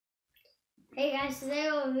Hey guys, today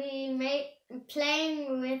we'll be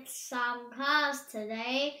playing with some cars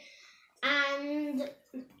today, and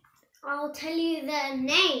I'll tell you their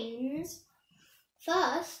names.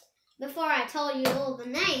 First, before I tell you all the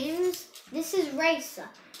names, this is Racer.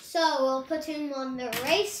 So we'll put him on the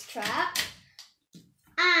racetrack,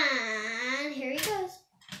 and here he goes.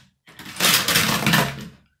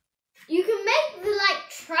 You can make the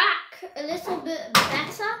track a little bit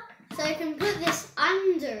better, so you can put this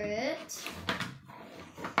under it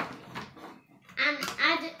and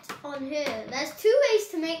add it on here. There's two ways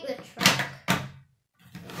to make the track,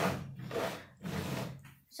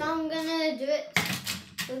 so I'm gonna do it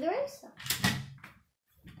with the racer.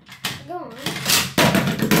 Go on.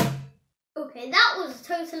 Okay, that was a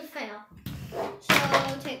total fail. So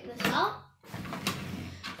I'll take this out,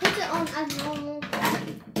 put it on as normal,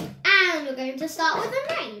 and we're going to start with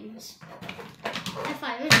the names. If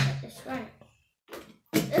I remember this right.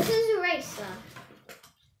 This is a racer.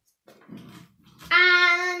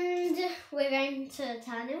 And we're going to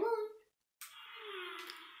turn him on.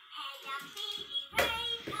 Hey, I'm Speedy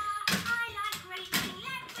Racer. I like racing.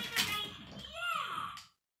 Let's win a race. Yeah!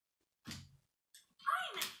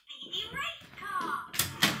 I'm a speedy race car.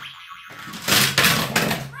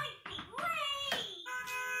 Racing way!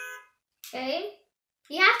 Okay.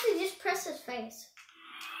 You have to just press his face.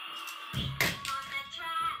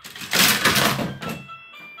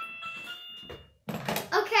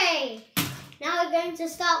 Okay, now we're going to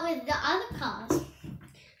start with the other cars.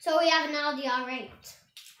 So we have an Audi R8.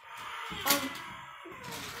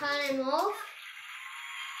 Turn him off.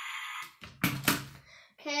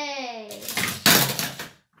 Okay.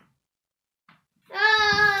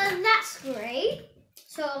 That's great.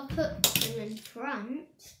 So I'll put him in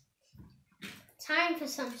front. Time for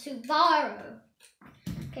some Subaru.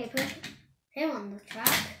 Okay, put him on the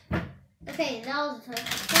track. Okay, that was the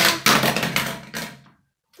first one.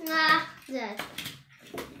 Nah, dead.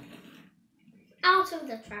 Out of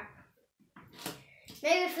the track.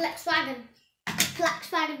 Maybe Volkswagen.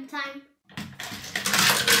 Volkswagen time.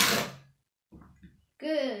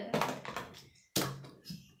 Good.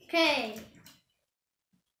 Okay.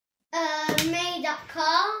 Made up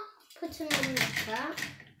car. Put him on the track.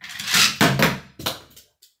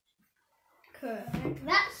 Correct.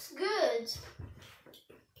 That's good.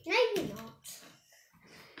 Maybe not.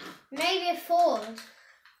 Maybe a Ford.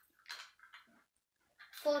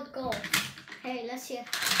 Ford Golf. Okay, let's hear.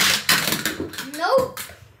 Nope.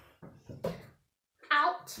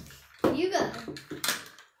 Out. You go.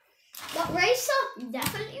 But racer?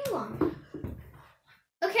 Definitely won.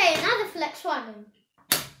 Okay, another Volkswagen.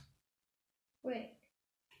 Wait.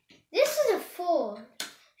 This is a Ford.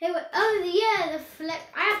 Hey, wait. Oh, yeah, the Flex.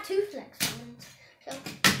 I have two Volkswagens. So,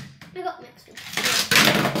 I got mixed with.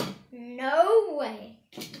 No way.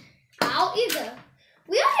 Out you go.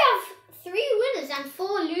 We only have 3 winners and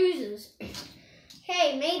 4 losers.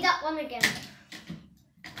 Okay, made that one again.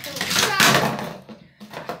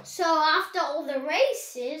 So after all the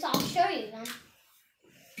races, I'll show you them.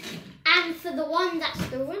 And for the one that's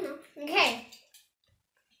the winner. Okay.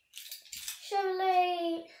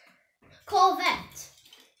 Chevrolet Corvette.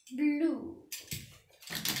 Blue.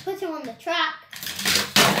 Put him on the track.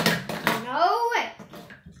 No way.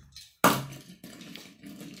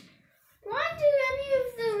 Why do any of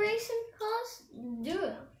the racing cars do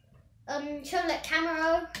it? Chevrolet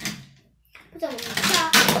Camaro. Put on the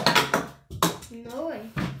track. No way.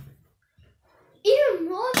 Even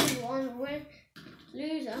more than one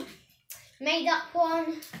loser. Made up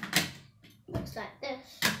one. Looks like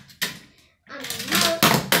this. And no.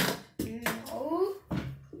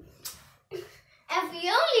 If we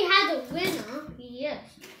only had a winner, yes.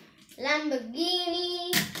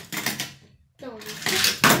 Lamborghini.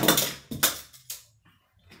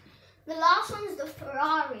 The last one's the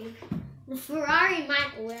Ferrari. The Ferrari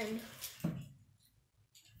might win.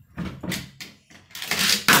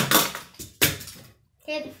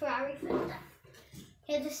 Okay, the Ferrari fender.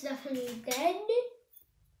 Okay, this is definitely dead.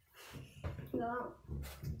 No.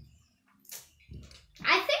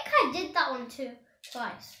 I think I did that one too,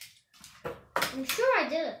 twice. I'm sure I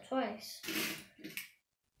did it twice.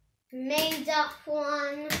 Made up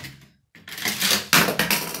one.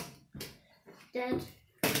 Dead.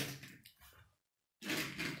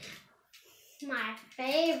 My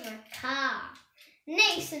favorite car.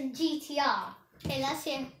 Nissan GTR. Okay, let's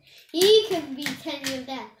see. He can be 10 years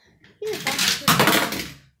then. He's a bastard.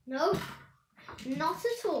 Nope. Not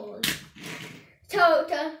at all.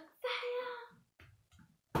 Total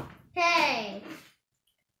fail. Okay.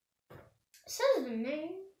 Says the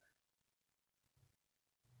name.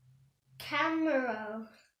 Camaro.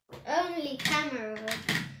 Only Camaro.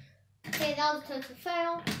 Okay, that was a total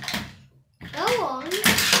fail. Go on.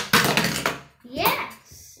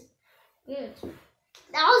 Yes. Good.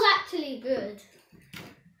 That was actually good.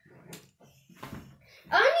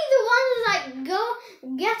 Only the ones like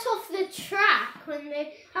get off the track when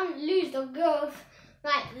they haven't lose or go off,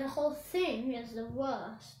 like the whole thing is the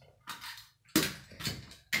worst.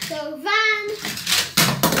 So Van,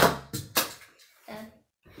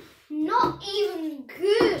 not even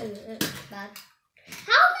good. Bad.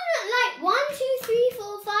 How can it like 1, 2, 3,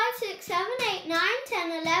 4, 5, 6, 7, 8, 9,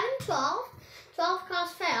 10, 11, 12. 12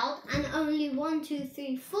 cars failed and only 1, 2,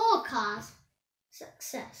 3, 4 cars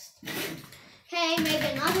success. Okay, maybe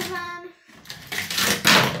another van.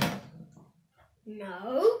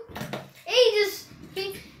 No.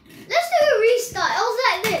 Let's do a restart. It was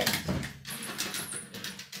like this.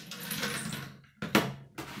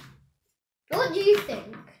 What do you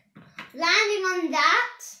think? Landing on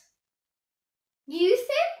that? Do you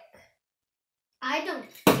think? I don't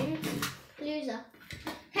think. Loser.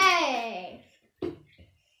 Hey.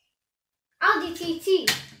 Audi TT.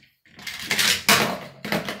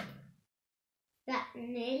 That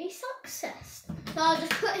nearly success. So I'll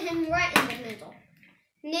just put him right in the middle.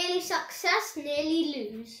 Nearly success, nearly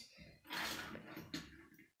lose.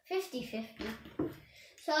 50-50.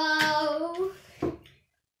 So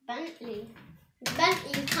Bentley.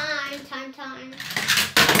 Bentley time.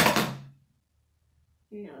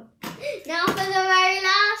 No. Now for the very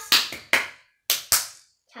last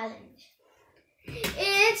challenge.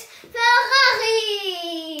 It's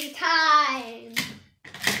Ferrari time.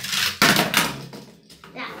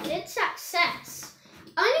 That did success.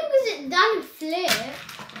 Only because it done flip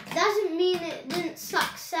doesn't mean it didn't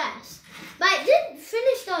success. But it did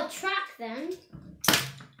finish our track then.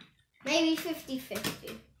 Maybe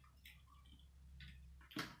 50-50.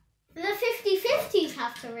 The 50-50s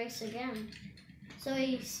have to race again. So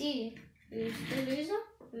you see who's the loser,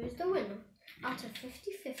 who's the winner out of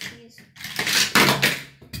 50-50s.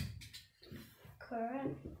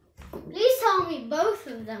 Correct. Please tell me both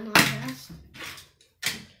of them are best.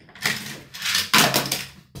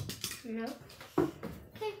 No.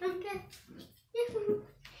 Okay, okay. Yahoo!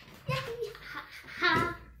 Yahoo! Ha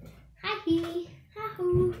ha! Hi-hee!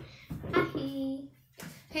 Ha-hoo! Hi-hee!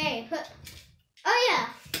 Okay, put. Oh yeah!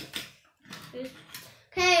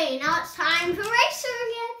 Okay, now it's time for Racer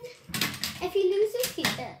again. If he loses,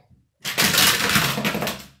 he's dead.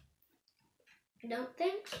 I don't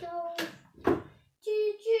think so.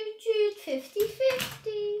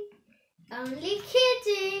 50-50. Only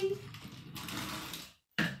kidding.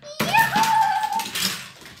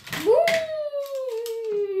 Boom!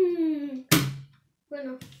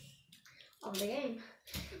 Winner of the game.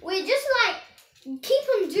 We just like keep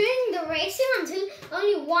on doing the racing until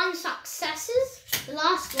only one successes. The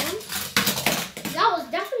last one. That was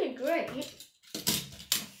definitely great.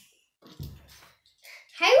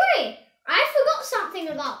 Hey wait! I forgot something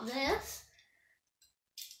about this.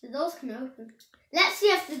 The doors can open. Let's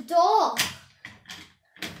see if the door.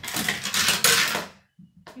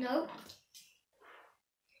 No.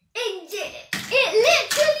 It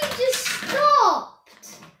literally just stopped.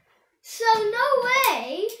 So no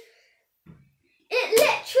way. It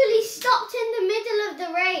literally stopped in the middle of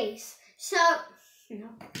the race. So no.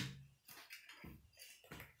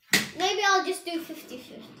 Maybe I'll just do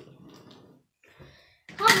 50-50.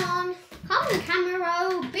 Come on,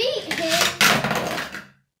 Camaro, beat him.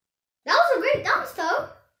 That was a great dance though.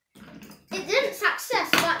 It didn't success,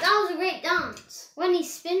 but that was a great dance. When he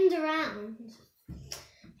spinned around.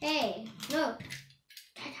 Hey, no.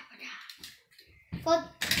 For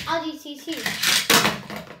RDTT.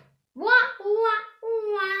 Wah, wah,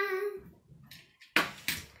 wah.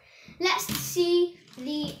 Let's see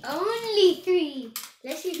the only 3.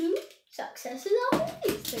 Let's see who successes are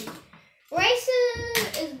only 3. Racer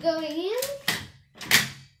is going in.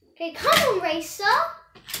 Okay, come on, Racer.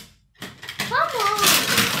 Come on.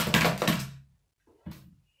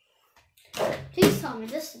 Please tell me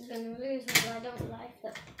this is going to lose because I don't like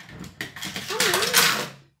it. Come on.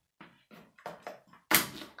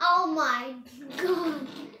 Oh my god.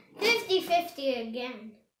 50-50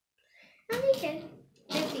 again. Okay.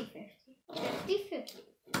 50-50. 50-50.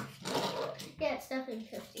 Yeah, it's definitely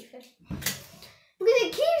 50-50. Because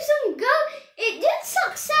it keeps on going. It did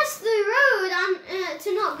success the road and to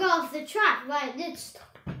not go off the track, but it did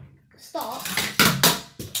stop.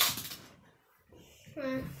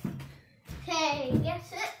 Okay,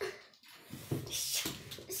 guess it.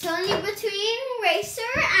 It's only between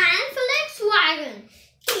Racer and Volkswagen.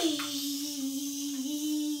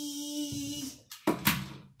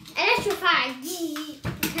 Electrified.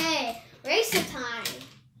 Okay, Racer time.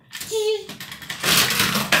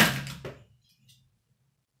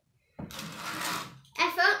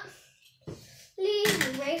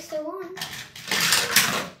 racer won.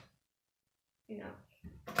 No.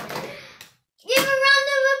 Give a round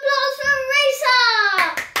of applause for Racer!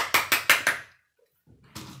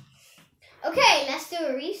 Okay, let's do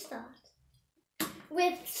a restart.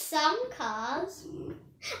 With some cars.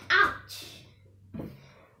 Ouch!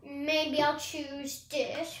 Maybe I'll choose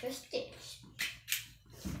this for Stitch.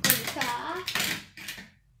 Okay.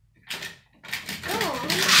 Go on.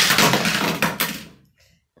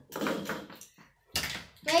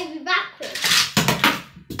 Maybe backwards.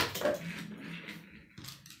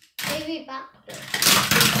 Maybe backwards.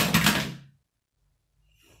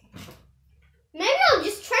 Maybe I'll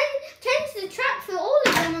just change the track for all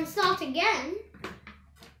of them and start again.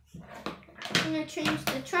 I'm going to change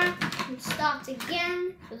the track and start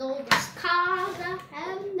again with all these cars I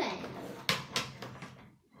have there.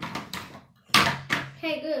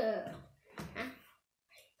 Okay, good.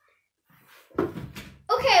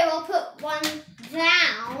 Okay, we'll put one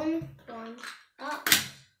down, one up.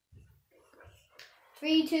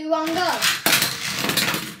 3, 2, 1, go.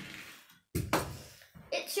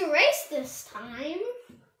 It's a race this time.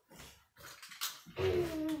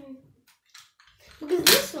 Because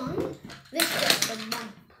this is just a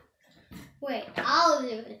bump. Wait, I'll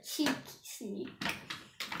do a cheeky sneak.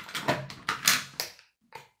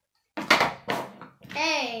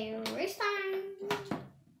 Hey, race time.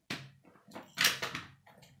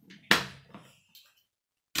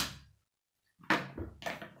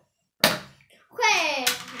 Okay,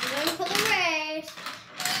 I'm going for the race.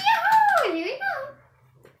 Yahoo! Here we go.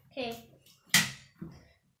 Okay.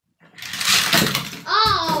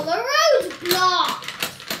 Oh, the road's blocked.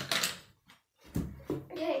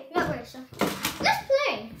 Okay, not racer. Let's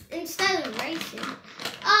play instead of racing.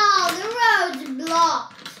 Oh, the road's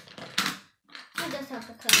blocked. I just have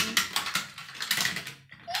to come.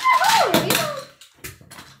 Yahoo! Here we go.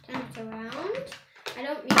 Turn it around. I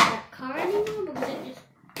don't need that car anymore because it just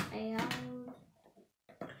failed.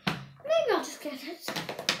 Maybe I'll just get it.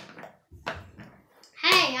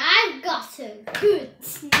 Hey, I've got a good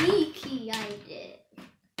sneaky idea.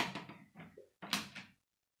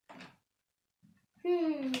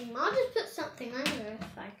 I'll just put something under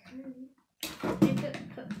if I can. Maybe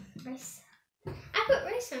put race. I put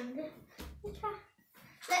race under. Okay.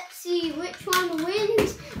 Let's see which one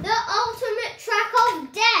wins the ultimate track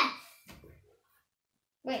of death.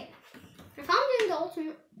 Wait, if I'm doing the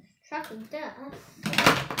ultimate track of death,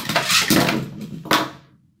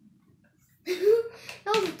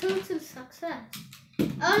 that was a total success.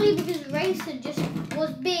 Only because Racer just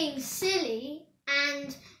was being silly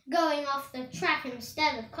and going off the track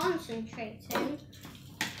instead of concentrating.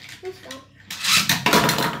 Let's go.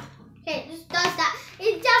 Okay, it just does that.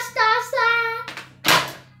 It just does that.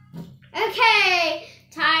 Okay,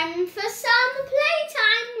 time for some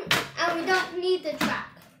playtime. And we don't need the track.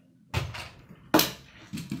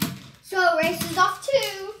 So Racer's off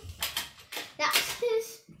too. That's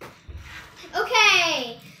his.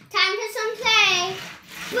 Okay, time for some play.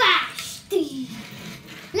 Flash!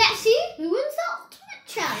 Let's see who wins the ultimate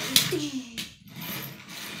challenge.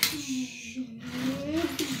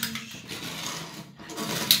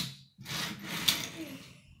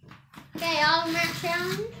 Okay, ultimate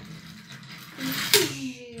challenge.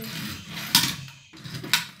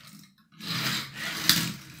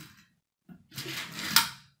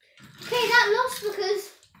 Okay, that lost because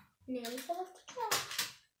nearly fell off the track.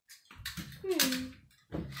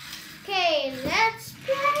 Okay, let's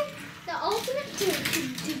play the ultimate.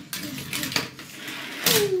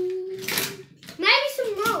 Maybe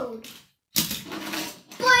some road.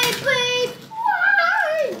 Play.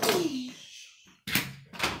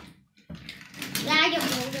 Lag and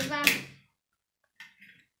road about.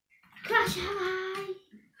 Crash high.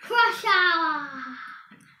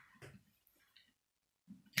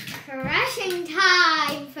 Crashing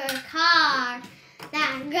time for cars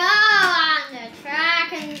that go on the track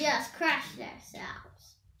and just crash themselves.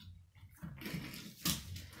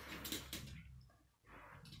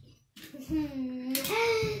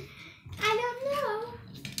 I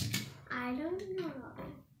don't know.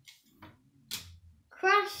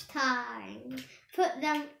 Crash time. Put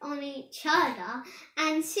them on each other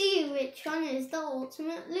and see which one is the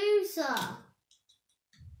ultimate loser.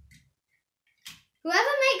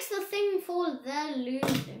 Whoever makes the thing fall, they're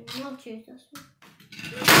losing. I'll choose this one.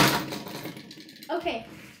 Okay,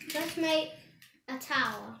 let's make a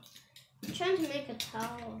tower. I'm trying to make a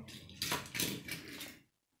tower.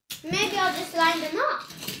 Maybe I'll just line them up.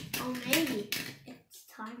 Or maybe it's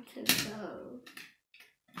time to go.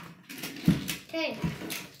 Okay.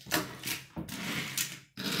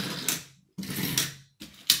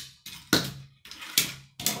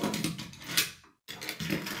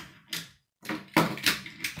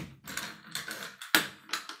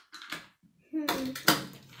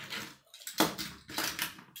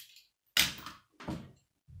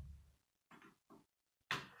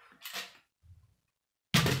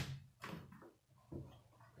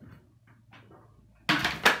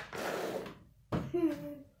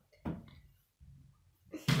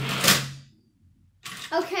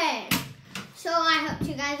 Okay, so I hope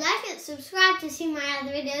you guys like it. Subscribe to see my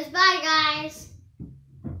other videos. Bye, guys.